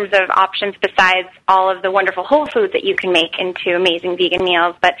drink in terms of options besides all of the wonderful whole foods that you can make into amazing vegan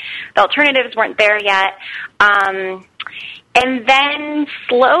meals, but the alternatives weren't there yet. And then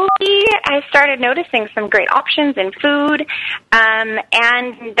slowly I started noticing some great options in food. And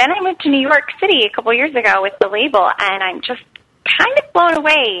then I moved to New York City a couple years ago with the label, and I'm just kind of blown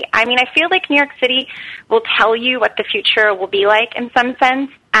away. I mean, I feel like New York City will tell you what the future will be like in some sense.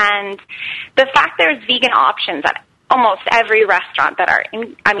 And the fact there's vegan options at almost every restaurant that are,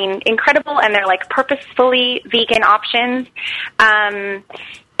 incredible, and they're like purposefully vegan options.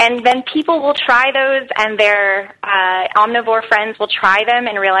 And then people will try those, and their omnivore friends will try them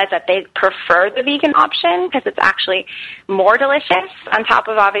and realize that they prefer the vegan option because it's actually more delicious on top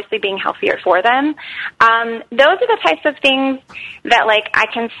of obviously being healthier for them. Those are the types of things that, like, I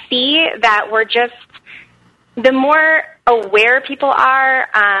can see that we're just, the more aware people are,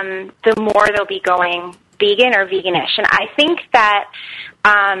 the more they'll be going vegan or veganish. And I think that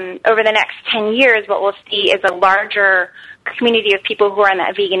over the next 10 years, what we'll see is a larger community of people who are in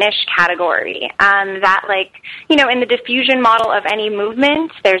that veganish category. That, like, you know, in the diffusion model of any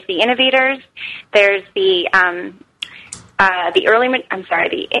movement, there's the innovators, there's the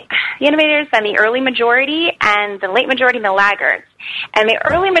innovators, and the early majority, and the late majority, and the laggards. And the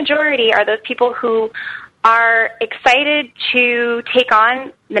early majority are those people who are excited to take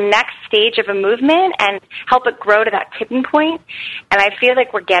on the next stage of a movement and help it grow to that tipping point. And I feel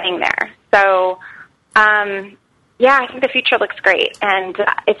like we're getting there. So, yeah, I think the future looks great, and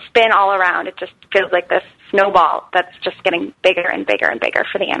it's been all around. It just feels like this snowball that's just getting bigger and bigger and bigger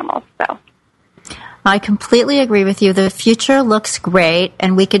for the animals. So, I completely agree with you. The future looks great,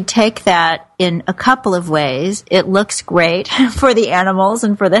 and we could take that in a couple of ways. It looks great for the animals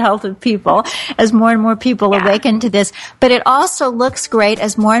and for the health of people as more and more people awaken to this. But it also looks great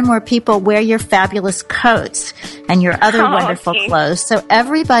as more and more people wear your fabulous coats and your other wonderful clothes. So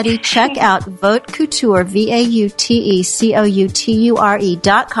everybody check out Vaute Couture,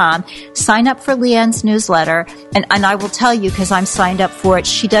 VAUTECOUTURE.com. Sign up for Leanne's newsletter. And I will tell you, because I'm signed up for it,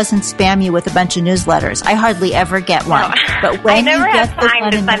 she doesn't spam you with a bunch of newsletters. I hardly ever get one. No. But when I never you get have the time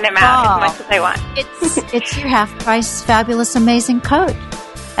one to in send the them out fall, as much as I want. It's your half-price, fabulous, amazing coat.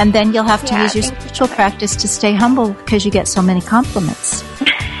 And then you'll have to use your spiritual practice to stay humble because you get so many compliments.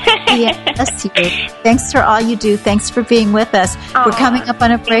 Yes, you. Thanks for all you do. Thanks for being with us. We're coming up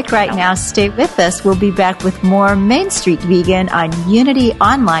on a break right now. Stay with us. We'll be back with more Main Street Vegan on Unity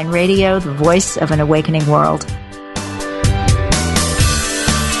Online Radio, the voice of an awakening world.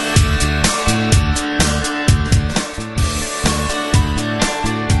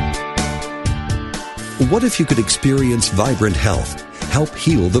 What if you could experience vibrant health, help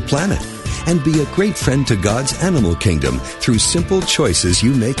heal the planet, and be a great friend to God's animal kingdom through simple choices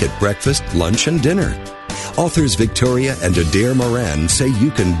you make at breakfast, lunch, and dinner? Authors Victoria and Adair Moran say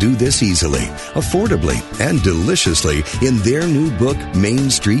you can do this easily, affordably, and deliciously in their new book, Main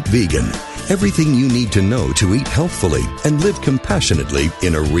Street Vegan. Everything you need to know to eat healthfully and live compassionately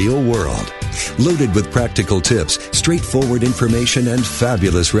in a real world. Loaded with practical tips, straightforward information, and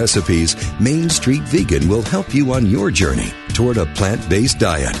fabulous recipes, Main Street Vegan will help you on your journey toward a plant-based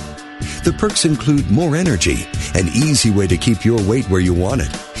diet. The perks include more energy, an easy way to keep your weight where you want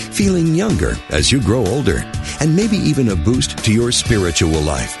it, feeling younger as you grow older, and maybe even a boost to your spiritual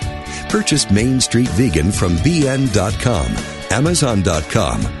life. Purchase Main Street Vegan from BN.com,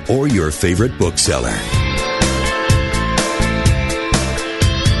 Amazon.com, or your favorite bookseller.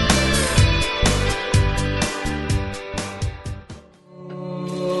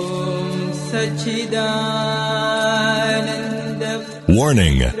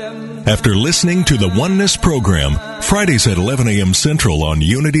 Warning. After listening to the Oneness program, Fridays at 11 a.m. Central on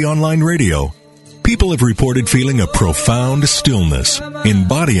Unity Online Radio, people have reported feeling a profound stillness in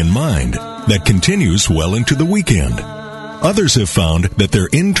body and mind that continues well into the weekend. Others have found that their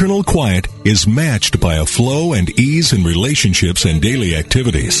internal quiet is matched by a flow and ease in relationships and daily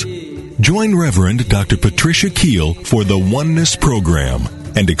activities. Join Reverend Dr. Patricia Keel for the Oneness program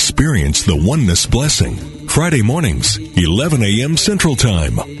and experience the Oneness blessing. Friday mornings, 11 a.m. Central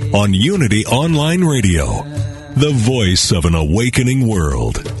Time on Unity Online Radio, the voice of an awakening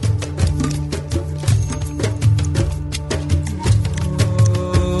world.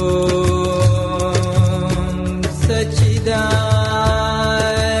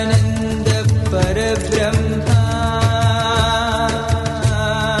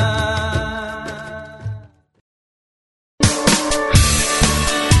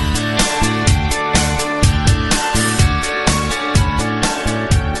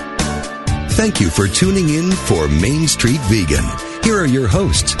 Thank you for tuning in for Main Street Vegan. Here are your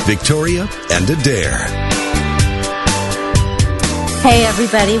hosts, Victoria and Adair. Hey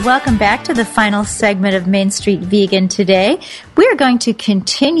everybody, welcome back to the final segment of Main Street Vegan today. We're going to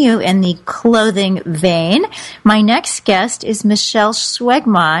continue in the clothing vein. My next guest is Michelle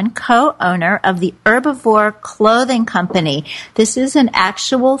Schwegmann, co-owner of the Herbivore Clothing Company. This is an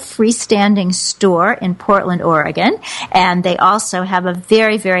actual freestanding store in Portland, Oregon, and they also have a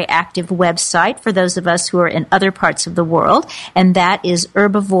very, very active website for those of us who are in other parts of the world, and that is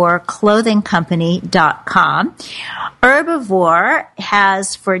herbivoreClothingCompany.com. Herbivore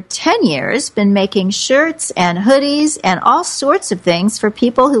has for 10 years been making shirts and hoodies and all sorts of things for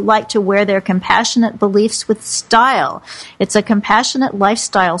people who like to wear their compassionate beliefs with style. It's a compassionate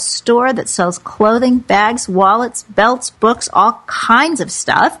lifestyle store that sells clothing, bags, wallets, belts, books, all kinds of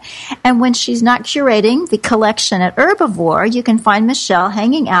stuff. And when she's not curating the collection at Herbivore, you can find Michelle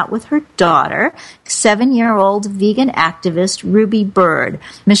hanging out with her daughter, 7-year-old vegan activist Ruby Bird.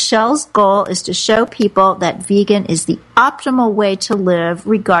 Michelle's goal is to show people that vegan is the optimal way to live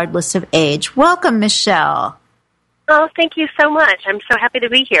regardless of age. Welcome, Michelle. Oh, thank you so much. I'm so happy to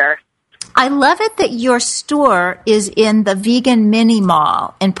be here. I love it that your store is in the Vegan Mini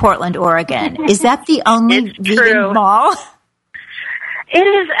Mall in Portland, Oregon. Is that the only vegan mall? It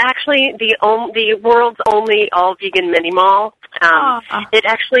is actually the world's only all-vegan mini mall. It's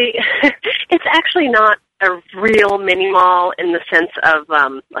actually not a real mini mall in the sense of a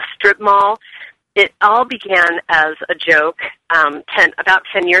strip mall. It all began as a joke about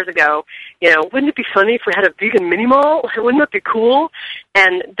 10 years ago. You know, wouldn't it be funny if we had a vegan mini mall? Wouldn't that be cool?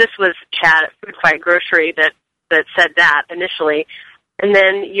 And this was Chad at Food Fight Grocery that said that initially. And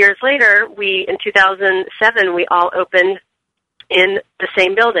then years later, in 2007, we all opened in the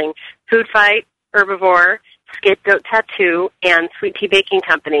same building. Food Fight, Herbivore, Scapegoat Tattoo, and Sweet Tea Baking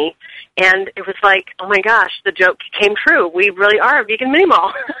Company. And it was like, oh my gosh, the joke came true. We really are a vegan mini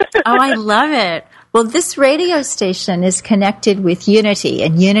mall. Oh, I love it. Well, this radio station is connected with Unity,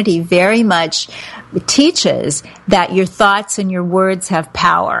 and Unity very much teaches that your thoughts and your words have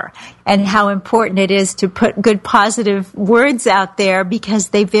power, and how important it is to put good, positive words out there, because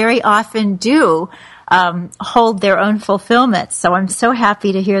they very often do hold their own fulfillment. So I'm so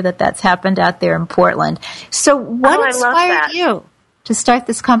happy to hear that that's happened out there in Portland. So what inspired you to start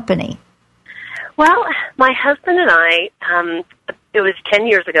this company? Well, my husband and I, it was 10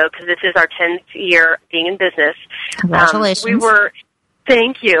 years ago, because this is our 10th year being in business. Congratulations.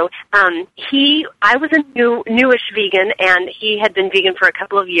 Thank you. I was a newish vegan, and he had been vegan for a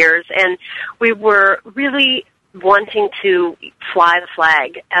couple of years, and we were really wanting to fly the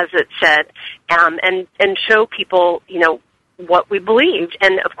flag, as it said, and show people, you know, what we believed.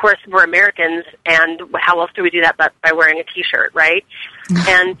 And of course, we're Americans, and how else do we do that but by wearing a T-shirt, right?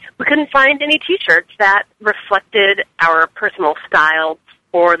 And we couldn't find any T-shirts that reflected our personal style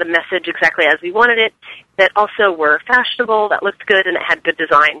or the message exactly as we wanted it, that also were fashionable, that looked good, and it had good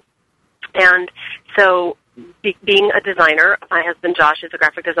design. And so, being a designer, my husband Josh is a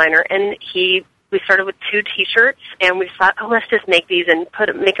graphic designer, and we started with 2 T-shirts, and we thought, oh, let's just make these and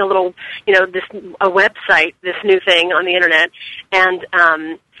make a little, you know, a website, this new thing on the internet, and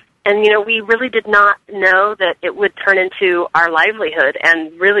you know, we really did not know that it would turn into our livelihood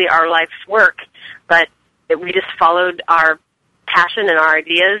and really our life's work, but we just followed our passion and our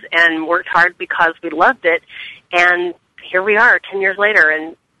ideas and worked hard because we loved it, and here we are 10 years later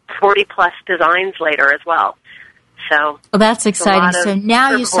and 40-plus designs later as well. So, well, that's exciting. So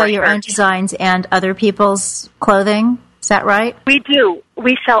now you sell your own designs and other people's clothing. Is that right? We do.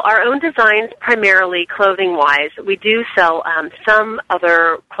 We sell our own designs primarily clothing-wise. We do sell some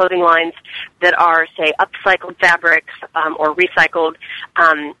other clothing lines that are, say, upcycled fabrics or recycled.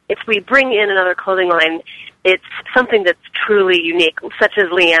 If we bring in another clothing line, it's something that's truly unique, such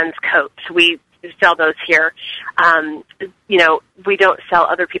as Leanne's coats. We sell those here. You know, we don't sell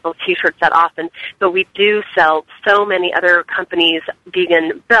other people's T-shirts that often, but we do sell so many other companies'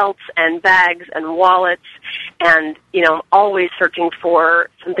 vegan belts and bags and wallets, and, you know, always searching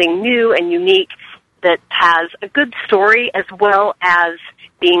for something new and unique that has a good story as well as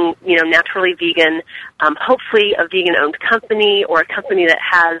being, you know, naturally vegan, hopefully a vegan-owned company or a company that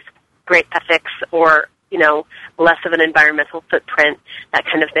has great ethics or, you know, less of an environmental footprint, that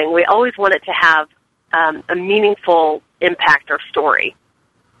kind of thing. We always want it to have a meaningful impact or story.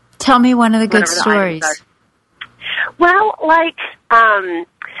 Tell me one of the good stories. Well,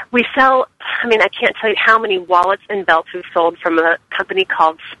 we sell, I can't tell you how many wallets and belts we've sold from a company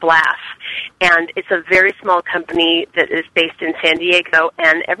called Splash. And it's a very small company that is based in San Diego,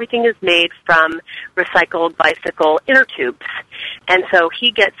 and everything is made from recycled bicycle inner tubes. And so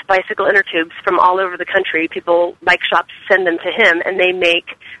he gets bicycle inner tubes from all over the country. People, bike shops, send them to him, and they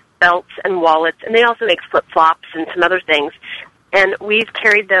make belts and wallets, and they also make flip-flops and some other things. And we've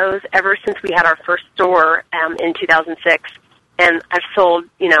carried those ever since we had our first store in 2006. And I've sold,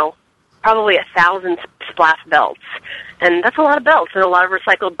 probably 1,000 Splash belts. And that's a lot of belts and a lot of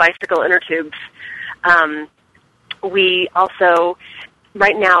recycled bicycle inner tubes. We also,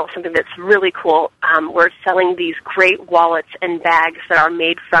 right now, something that's really cool, we're selling these great wallets and bags that are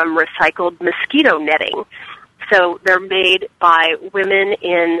made from recycled mosquito netting. So they're made by women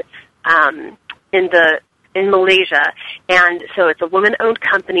in Malaysia, and so it's a woman-owned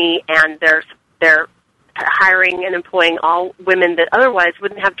company, and they're hiring and employing all women that otherwise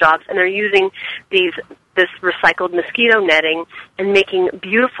wouldn't have jobs, and they're using this recycled mosquito netting and making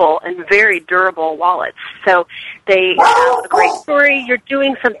beautiful and very durable wallets. So they have a great story. You're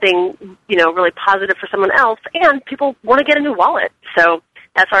doing something, really positive for someone else, and people want to get a new wallet. So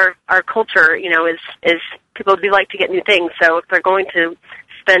that's our culture, is people do like to get new things. So if they're going to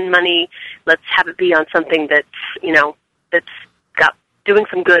spend money, let's have it be on something that's got doing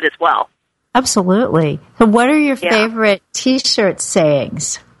some good as well. Absolutely. So what are your favorite T-shirt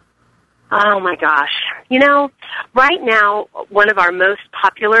sayings? Oh, my gosh. Right now, one of our most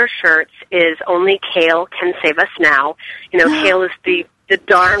popular shirts is "Only Kale Can Save Us Now." Kale is the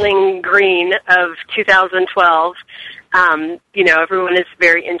darling green of 2012. Everyone is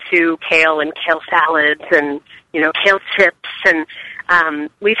very into kale and kale salads and, kale chips. And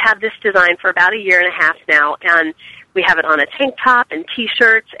we've had this design for about a year and a half now, and we have it on a tank top and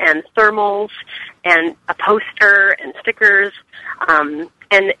T-shirts and thermals and a poster and stickers.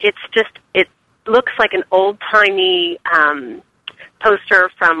 And it looks like an old-timey poster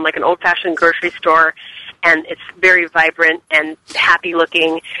from like an old-fashioned grocery store, and it's very vibrant and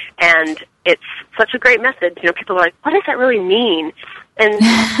happy-looking, and it's such a great message. People are like, what does that really mean? And,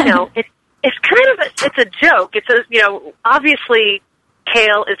 it's kind of it's a joke. It's obviously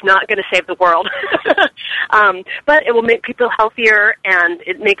kale is not going to save the world, but it will make people healthier, and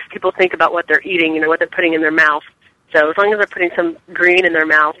it makes people think about what they're eating, what they're putting in their mouth. So as long as they're putting some green in their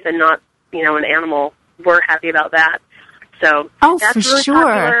mouth and not, an animal, we're happy about that. So that's for really sure.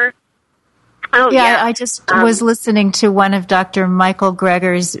 popular. Oh, yeah. I just was listening to one of Dr. Michael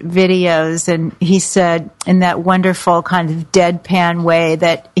Greger's videos, and he said in that wonderful kind of deadpan way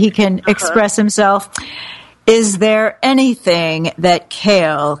that he can express himself, is there anything that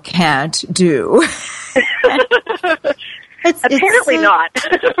kale can't do? Apparently not.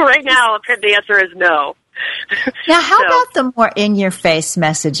 Right now, the answer is no. Now, how about the more in-your-face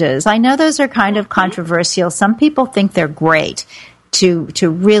messages? I know those are kind of controversial. Some people think they're great to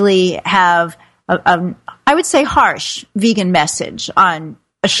really have I would say harsh vegan message on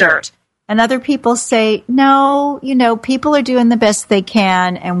a shirt. Sure. And other people say, no, people are doing the best they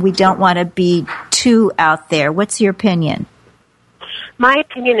can, and we don't want to be too out there. What's your opinion? My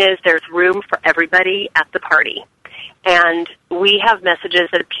opinion is there's room for everybody at the party. And we have messages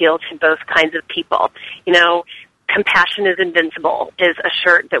that appeal to both kinds of people. Compassion is Invincible is a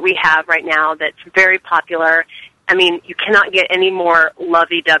shirt that we have right now that's very popular. You cannot get any more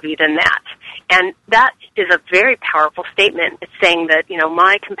lovey-dovey than that. And that is a very powerful statement. It's saying that,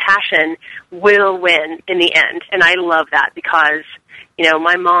 my compassion will win in the end. And I love that because,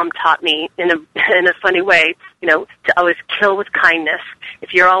 my mom taught me in a funny way, to always kill with kindness.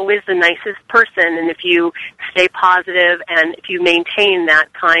 If you're always the nicest person, and if you stay positive, and if you maintain that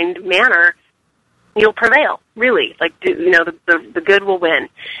kind manner, you'll prevail, really. The good will win.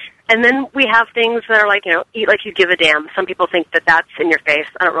 And then we have things that are like, eat like you give a damn. Some people think that that's in your face.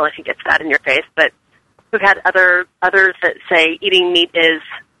 I don't really think it's that in your face, but we've had others that say eating meat is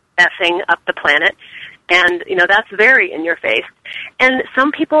effing up the planet. And, that's very in your face. And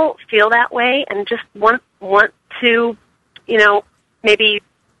some people feel that way and just want to, maybe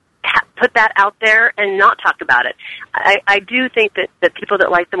put that out there and not talk about it. I do think that people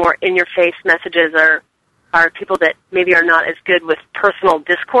that like the more in-your-face messages are people that maybe are not as good with personal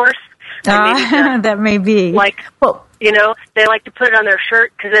discourse. That may be. They like to put it on their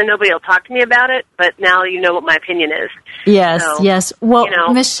shirt because then nobody will talk to me about it, but now you know what my opinion is. Yes, yes. Well,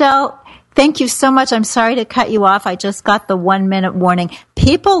 Michelle, Thank you so much. I'm sorry to cut you off. I just got the 1-minute warning.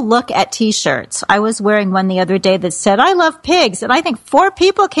 People look at T-shirts. I was wearing one the other day that said, I love pigs. And I think 4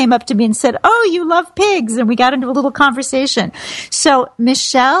 people came up to me and said, oh, you love pigs. And we got into a little conversation. So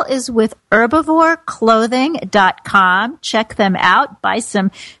Michelle is with herbivoreclothing.com. Check them out. Buy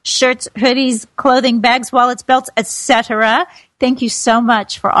some shirts, hoodies, clothing, bags, wallets, belts, etc. Thank you so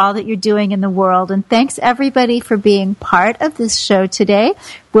much for all that you're doing in the world. And thanks, everybody, for being part of this show today.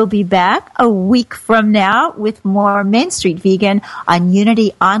 We'll be back a week from now with more Main Street Vegan on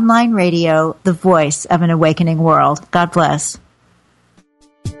Unity Online Radio, the voice of an awakening world. God bless.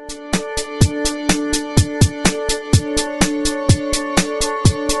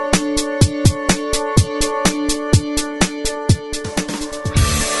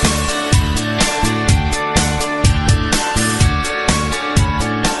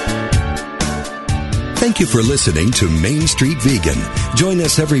 Thank you for listening to Main Street Vegan. Join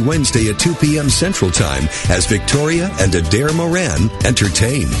us every Wednesday at 2 p.m. Central Time as Victoria and Adair Moran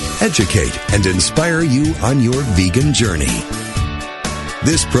entertain, educate, and inspire you on your vegan journey.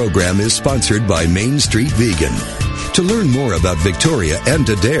 This program is sponsored by Main Street Vegan. To learn more about Victoria and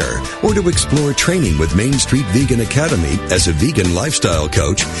Adair, or to explore training with Main Street Vegan Academy as a vegan lifestyle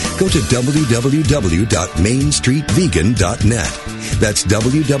coach, go to www.mainstreetvegan.net. That's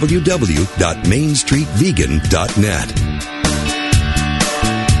www.mainstreetvegan.net.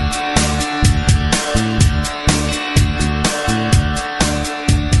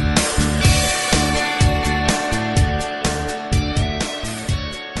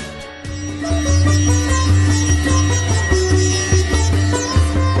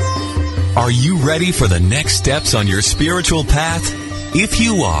 Are you ready for the next steps on your spiritual path? If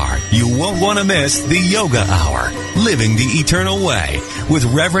you are, you won't want to miss the Yoga Hour, Living the Eternal Way, with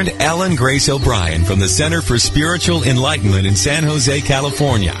Reverend Ellen Grace O'Brien from the Center for Spiritual Enlightenment in San Jose,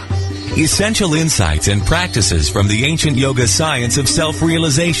 California. Essential insights and practices from the ancient yoga science of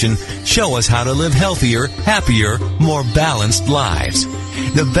self-realization show us how to live healthier, happier, more balanced lives.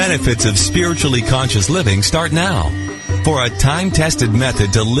 The benefits of spiritually conscious living start now. For a time-tested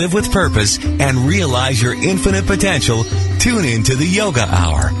method to live with purpose and realize your infinite potential, tune in to the Yoga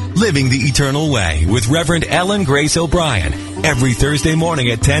Hour, Living the Eternal Way, with Reverend Ellen Grace O'Brien, every Thursday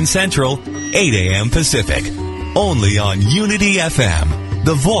morning at 10 Central, 8 a.m. Pacific. Only on Unity FM,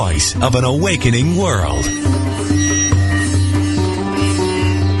 the voice of an awakening world.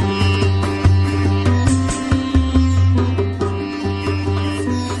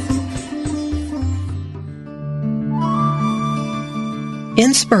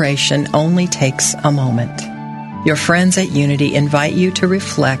 Inspiration only takes a moment. Your friends at Unity invite you to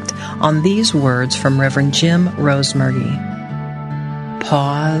reflect on these words from Reverend Jim Rosemurgy.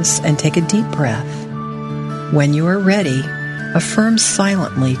 Pause and take a deep breath. When you are ready, affirm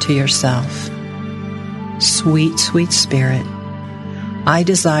silently to yourself, Sweet, sweet Spirit, I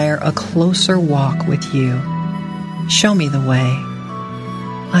desire a closer walk with you. Show me the way.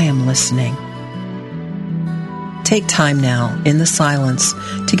 I am listening. Take time now in the silence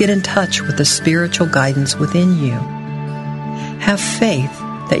to get in touch with the spiritual guidance within you. Have faith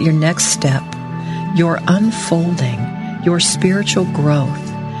that your next step, your unfolding, your spiritual growth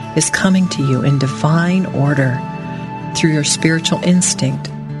is coming to you in divine order through your spiritual instinct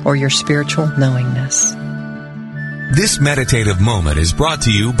or your spiritual knowingness. This meditative moment is brought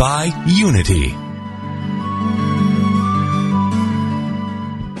to you by Unity.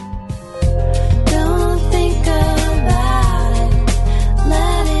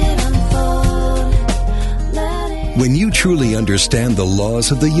 When you truly understand the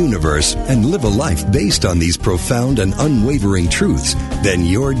laws of the universe and live a life based on these profound and unwavering truths, then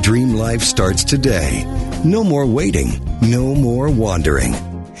your dream life starts today. No more waiting, no more wandering.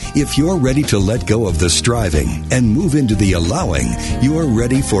 If you're ready to let go of the striving and move into the allowing, you're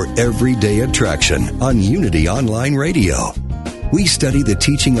ready for Everyday Attraction on Unity Online Radio. We study the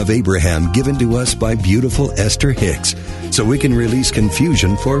teaching of Abraham given to us by beautiful Esther Hicks, so we can release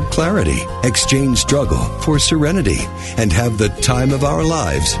confusion for clarity, exchange struggle for serenity, and have the time of our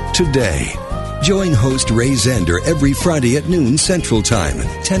lives today. Join host Ray Zander every Friday at noon Central Time,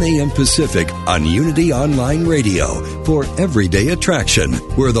 10 a.m. Pacific on Unity Online Radio for Everyday Attraction,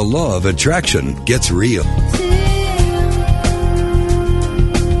 where the law of attraction gets real.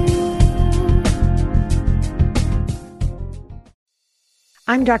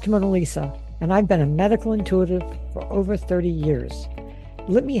 I'm Dr. Mona Lisa, and I've been a medical intuitive for over 30 years.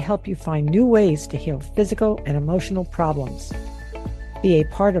 Let me help you find new ways to heal physical and emotional problems. Be a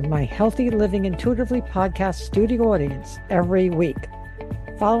part of my Healthy Living Intuitively podcast studio audience every week.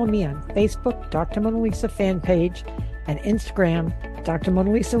 Follow me on Facebook, Dr. Mona Lisa fan page, and Instagram, Dr.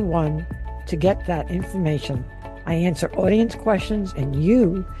 Mona Lisa 1, to get that information. I answer audience questions, and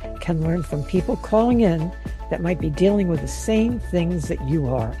you can learn from people calling in that might be dealing with the same things that you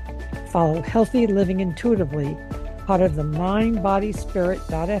are. Follow Healthy Living Intuitively, part of the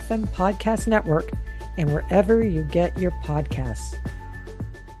MindBodySpirit.fm podcast network, and wherever you get your podcasts.